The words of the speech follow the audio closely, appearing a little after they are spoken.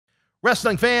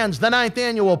Wrestling fans, the 9th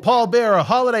annual Paul Bearer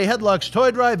Holiday Headlocks Toy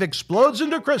Drive explodes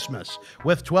into Christmas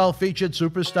with 12 featured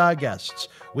superstar guests.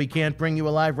 We can't bring you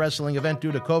a live wrestling event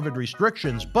due to COVID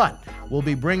restrictions, but we'll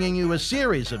be bringing you a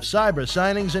series of cyber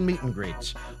signings and meet and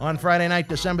greets. On Friday night,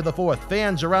 December the 4th,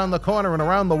 fans around the corner and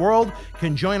around the world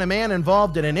can join a man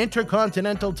involved in an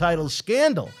intercontinental title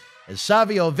scandal as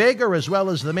Savio Vega, as well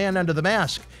as the man under the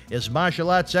mask, is martial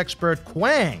arts expert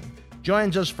Quang,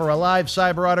 joins us for a live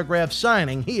cyber autograph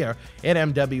signing here at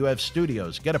MWF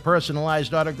Studios. Get a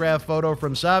personalized autograph photo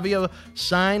from Savio,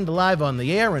 signed live on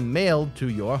the air and mailed to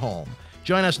your home.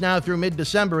 Join us now through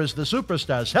mid-December as the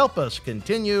superstars help us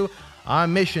continue our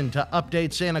mission to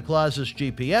update Santa Claus's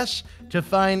GPS to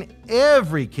find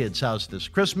every kid's house this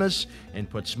Christmas and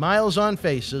put smiles on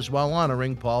faces while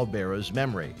honoring Paul Bearer's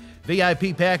memory.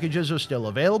 VIP packages are still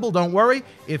available. Don't worry,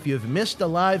 if you've missed a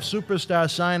live superstar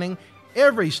signing,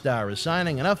 every star is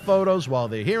signing enough photos while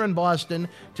they're here in Boston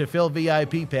to fill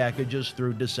VIP packages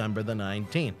through December the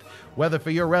 19th. Whether for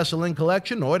your wrestling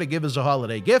collection or to give as a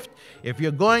holiday gift, if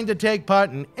you're going to take part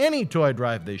in any toy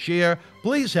drive this year,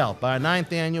 please help our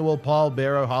 9th annual Paul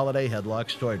Bearer Holiday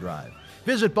Headlocks Toy Drive.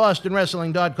 Visit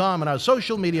BostonWrestling.com and our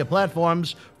social media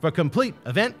platforms for complete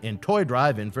event and toy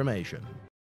drive information.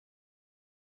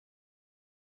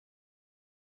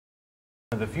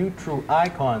 The few true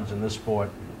icons in this sport,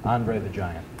 Andre the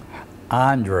Giant.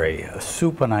 Andre, a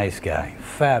super nice guy,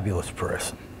 fabulous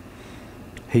person.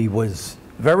 He was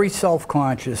very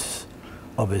self-conscious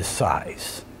of his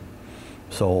size.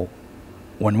 So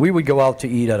when we would go out to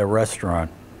eat at a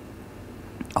restaurant,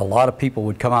 a lot of people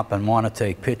would come up and want to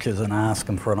take pictures and ask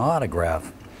him for an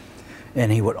autograph.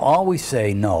 And he would always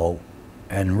say no,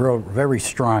 and very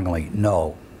strongly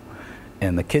no.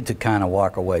 And the kids would kind of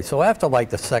walk away. So after like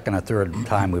the second or third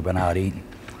time we've been out eating,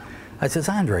 I says,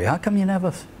 Andre, how come you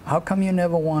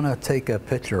never want to take a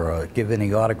picture or give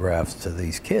any autographs to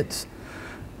these kids?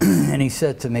 And he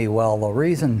said to me, well, the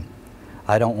reason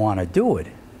I don't want to do it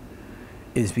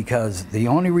is because the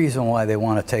only reason why they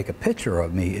want to take a picture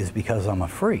of me is because I'm a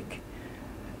freak.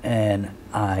 And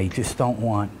I just don't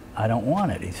want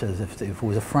it. He says, if it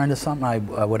was a friend or something,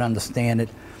 I would understand it.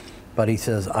 But he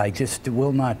says, I just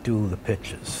will not do the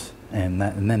pictures. And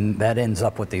then that ends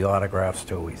up with the autographs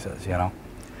too, he says, you know.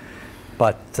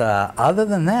 But other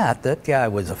than that, that guy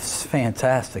was a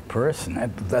fantastic person.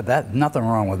 Nothing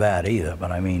wrong with that either.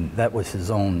 But I mean, that was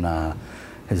his own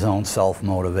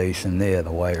self-motivation there,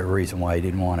 the reason why he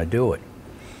didn't want to do it.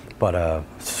 But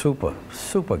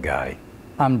super guy,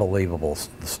 unbelievable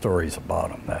stories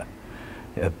about him.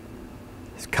 That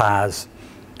his cars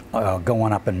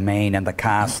going up in Maine and the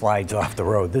car slides off the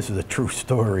road. This is a true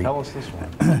story. Tell us this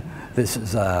one. This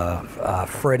is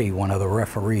Freddie, one of the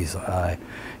referees.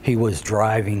 He was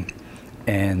driving,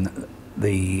 and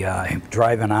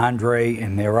driving Andre,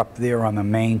 and they're up there on the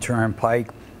main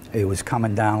turnpike. It was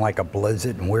coming down like a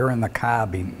blizzard, and we're in the car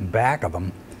back of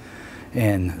them,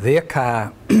 and their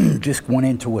car just went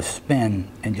into a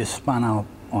spin and just spun out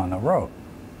on the road.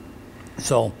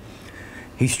 So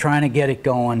he's trying to get it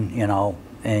going, you know,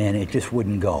 and it just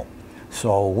wouldn't go.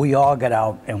 So we all got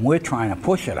out, and we're trying to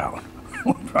push it out.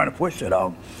 We're trying to push it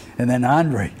out. And then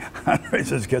Andre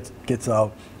just gets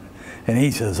out, and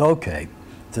he says, okay.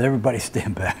 So everybody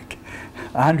stand back.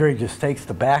 Andre just takes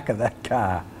the back of that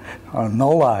car, no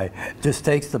lie, just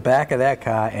takes the back of that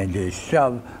car and just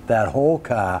shoves that whole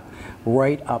car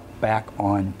right up back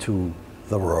onto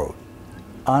the road.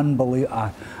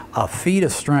 Unbelievable. A feat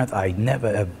of strength I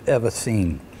never have ever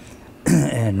seen.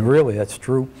 And really, that's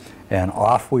true. And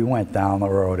off we went down the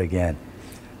road again.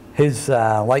 His,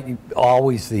 like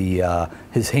always,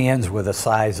 his hands were the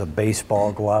size of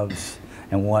baseball gloves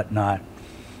and whatnot.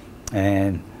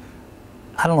 And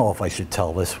I don't know if I should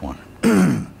tell this one.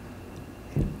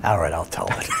 All right, I'll tell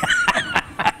it.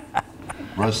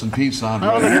 Rest in peace, Andre.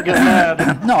 Oh, you're getting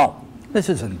mad. No, this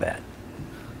isn't bad.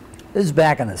 This is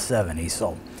back in the 70s,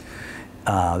 so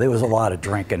there was a lot of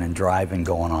drinking and driving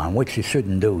going on, which you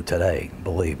shouldn't do today,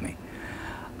 believe me.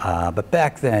 But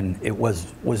back then, it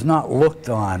was not looked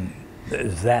on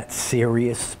as that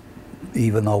serious,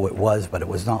 even though it was, but it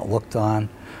was not looked on.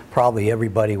 Probably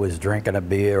everybody was drinking a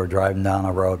beer or driving down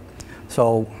the road.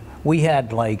 So we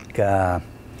had like,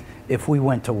 if we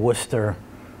went to Worcester,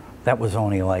 that was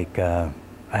only like a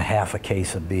half a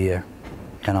case of beer,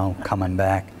 you know, coming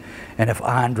back. And if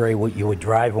you were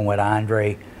driving with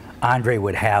Andre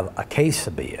would have a case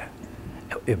of beer,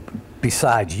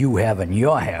 besides you having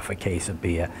your half a case of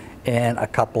beer and a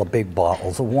couple of big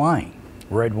bottles of wine,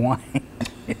 red wine.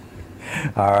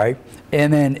 All right.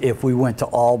 And then if we went to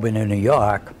Albany, New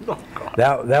York,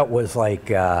 that was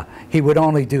like, he would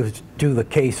only do the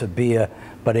case of beer,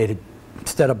 but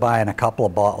instead of buying a couple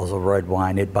of bottles of red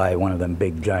wine, they'd buy one of them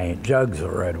big giant jugs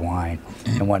of red wine,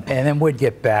 and then we'd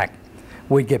get back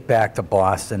to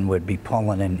Boston. We'd be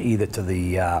pulling in either to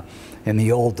the in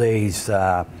the old days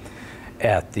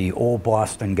at the old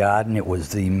Boston Garden. It was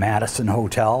the Madison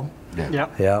Hotel.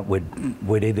 Yeah,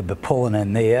 we'd either be pulling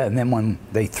in there, and then when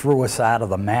they threw us out of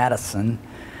the Madison,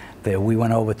 we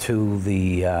went over to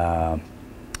the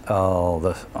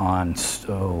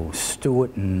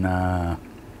Stewart and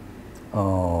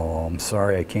I'm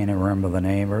sorry, I can't even remember the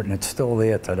name of it, and it's still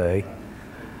there today.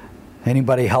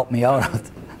 Anybody help me out?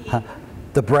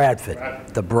 The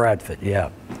Bradford, yeah,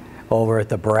 over at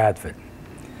the Bradford,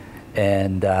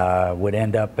 and would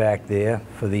end up back there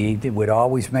for the evening. We'd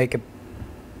always make it.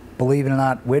 Believe it or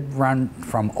not, we'd run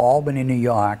from Albany, New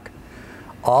York,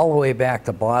 all the way back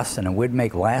to Boston, and we'd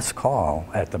make last call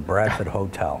at the Bradford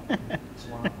Hotel.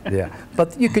 Yeah,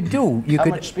 but you could do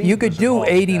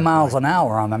 80 miles an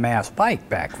hour on the Mass Pike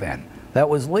back then. That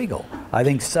was legal. I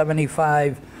think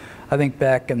 75. I think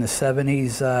back in the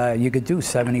 70s, you could do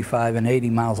 75 and 80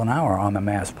 miles an hour on the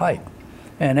Mass Pike,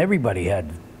 and everybody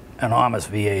had an Armis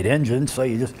V8 engine, so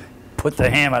you just put the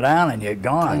hammer down and you're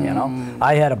gone. You know,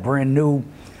 I had a brand new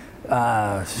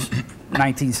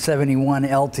 1971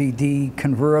 LTD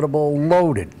convertible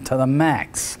loaded to the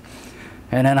max.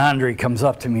 And then Andre comes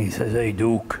up to me and says, "Hey,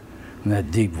 Duke," in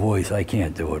that deep voice, I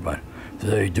can't do it, but he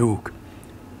says, "Hey, Duke,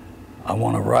 I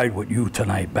want to ride with you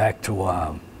tonight back to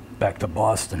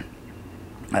Boston."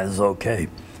 I says, "Okay."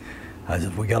 I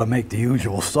said, "We got to make the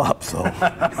usual stop, so,"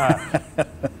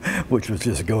 which was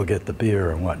just go get the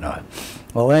beer and whatnot.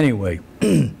 Well, anyway,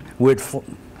 we'd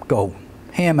go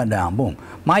hammer down, boom.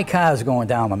 My car's going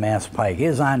down the Mass Pike.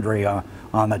 Here's Andre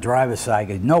on the driver's side.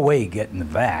 There's no way he get in the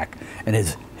back, and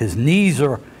his knees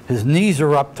are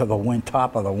up to the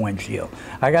top of the windshield.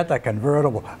 I got that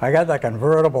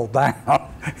convertible down,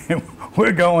 and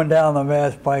we're going down the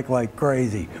Mass Pike like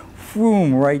crazy.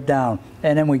 Boom, right down.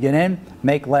 And then we get in,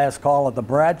 make last call at the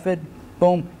Bradford.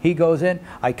 Boom, he goes in.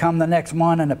 I come the next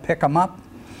morning to pick him up.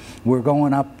 We're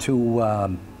going up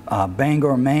to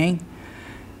Bangor, Maine,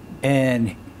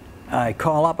 and I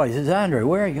call up. I says, "Andre,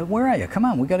 where are you? Where are you? Come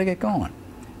on, we got to get going."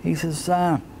 He says,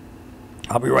 "I'll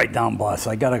be right down, boss.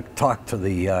 I got to talk to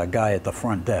the guy at the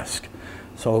front desk."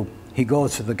 So he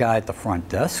goes to the guy at the front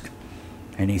desk,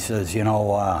 and he says, "You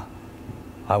know,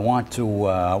 I want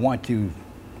you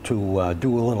to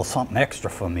do a little something extra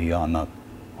for me on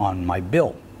my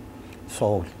bill."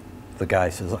 So the guy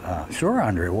says, "Sure,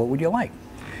 Andre. What would you like?"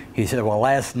 He said, "Well,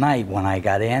 last night when I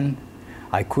got in,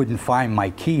 I couldn't find my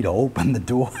key to open the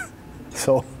door,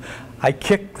 so I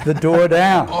kicked the door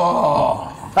down."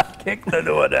 I kicked the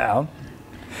door down,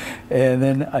 and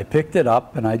then I picked it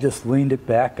up and I just leaned it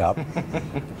back up,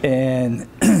 and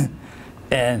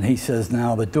he says,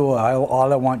 "Now the door,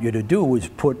 all I want you to do is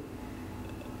put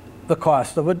the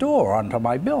cost of a door onto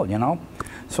my bill, you know."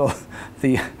 So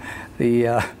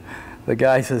the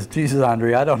guy says, "Jesus,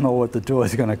 Andre, I don't know what the door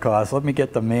is going to cost. Let me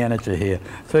get the manager here."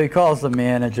 So he calls the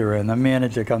manager, and the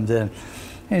manager comes in.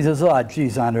 And he says, "Oh,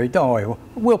 geez, Andre, don't worry.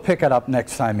 We'll pick it up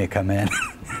next time you come in.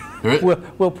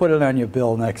 We'll put it on your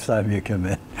bill next time you come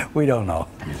in." We don't know,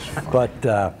 but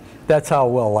that's how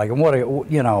well, like,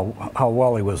 how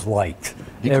well he was liked.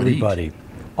 Everybody.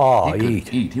 Oh, he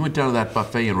could eat. He went down to that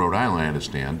buffet in Rhode Island, I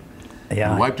understand.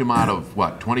 Yeah. And wiped him out of,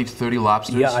 what, 20 to 30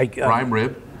 lobsters? Yeah, prime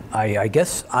rib? I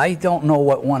guess, I don't know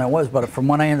what one it was, but from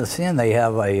what I understand, they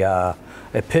have a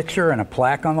picture and a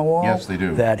plaque on the wall. Yes, they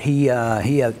do. That he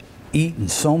had eaten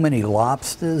so many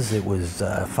lobsters, it was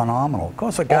phenomenal. Of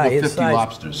course, a guy Over 50 his size,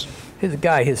 lobsters. His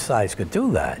guy his size could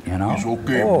do that, you know. He's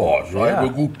okay, boss. Yeah. I have a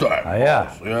good time,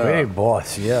 boss. Yeah, great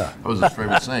boss, yeah. That was his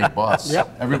favorite saying, boss.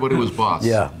 Yep. Everybody was boss.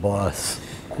 Yeah, boss.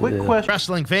 Quick question.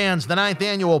 Wrestling fans, the 9th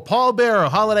annual Paul Bearer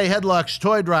Holiday Headlocks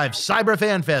Toy Drive Cyber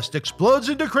Fan Fest explodes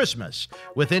into Christmas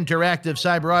with interactive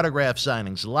cyber autograph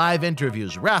signings, live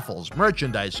interviews, raffles,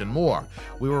 merchandise, and more.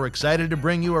 We were excited to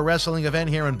bring you a wrestling event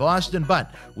here in Boston,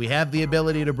 but we have the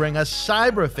ability to bring a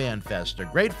Cyber Fan Fest to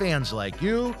great fans like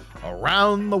you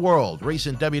around the world.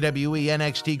 Recent WWE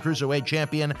NXT Cruiserweight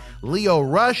Champion Leo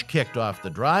Rush kicked off the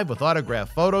drive with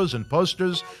autographed photos and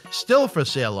posters still for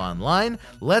sale online.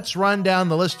 Let's run down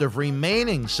the list of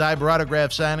remaining cyber autograph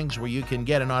signings where you can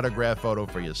get an autograph photo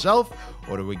for yourself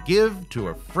or to give to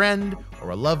a friend or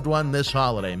a loved one this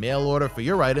holiday. Mail order for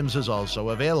your items is also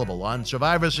available. On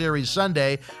Survivor Series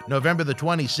Sunday, November the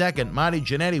 22nd, Marty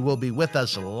Jannetty will be with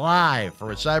us live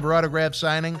for a cyber autograph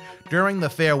signing during the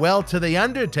Farewell to the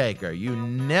Undertaker. You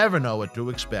never know what to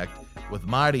expect with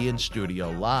Marty in studio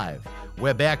live.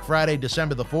 We're back Friday,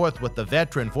 December the 4th with the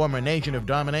veteran, former Nation of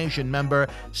Domination member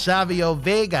Savio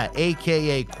Vega,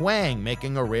 a.k.a. Quang,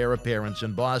 making a rare appearance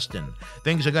in Boston.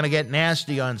 Things are going to get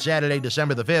nasty on Saturday,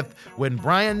 December the 5th, when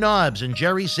Brian Knobbs and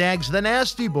Jerry Saggs, the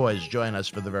Nasty Boys, join us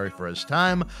for the very first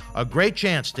time. A great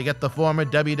chance to get the former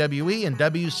WWE and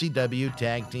WCW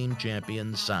Tag Team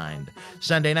Champions signed.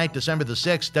 Sunday night, December the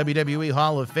 6th, WWE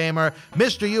Hall of Famer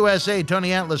Mr. USA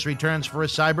Tony Atlas returns for a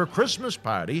Cyber Christmas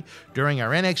party during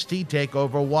our NXT TakeOver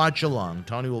watch-along.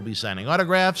 Tony will be signing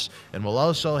autographs and will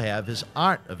also have his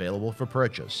art available for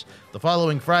purchase. The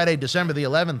following Friday, December the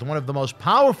 11th, one of the most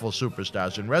powerful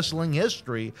superstars in wrestling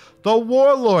history, the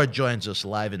Warlord, joins us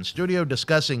live in studio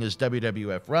discussing his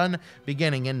WWF run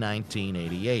beginning in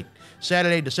 1988.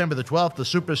 Saturday, December the 12th, the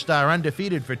superstar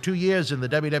undefeated for 2 years in the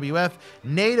WWF,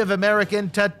 Native American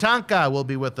Tatanka, will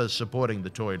be with us supporting the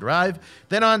toy drive.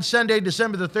 Then on Sunday,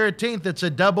 December the 13th, it's a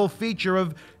double feature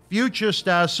of future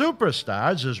star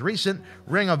superstars as recent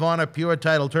Ring of Honor Pure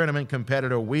Title Tournament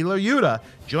competitor Wheeler Yuta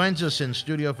joins us in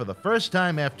studio for the first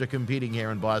time after competing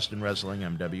here in Boston Wrestling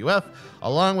MWF,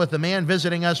 along with the man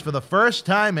visiting us for the first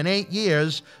time in 8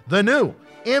 years, the new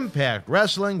Impact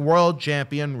Wrestling World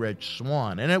Champion Rich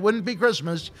Swann. And it wouldn't be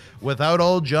Christmas without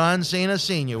old John Cena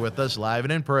Sr. with us live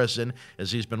and in person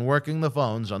as he's been working the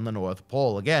phones on the North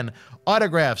Pole. Again,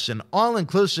 autographs and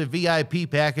all-inclusive VIP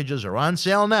packages are on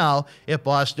sale now at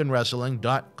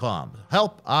bostonwrestling.com.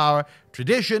 Help our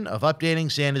tradition of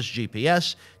updating Santa's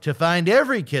GPS to find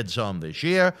every kid's home this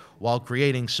year while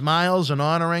creating smiles and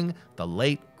honoring the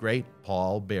late, great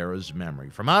Paul Bearer's memory.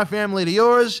 From our family to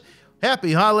yours,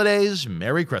 happy holidays,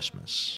 Merry Christmas.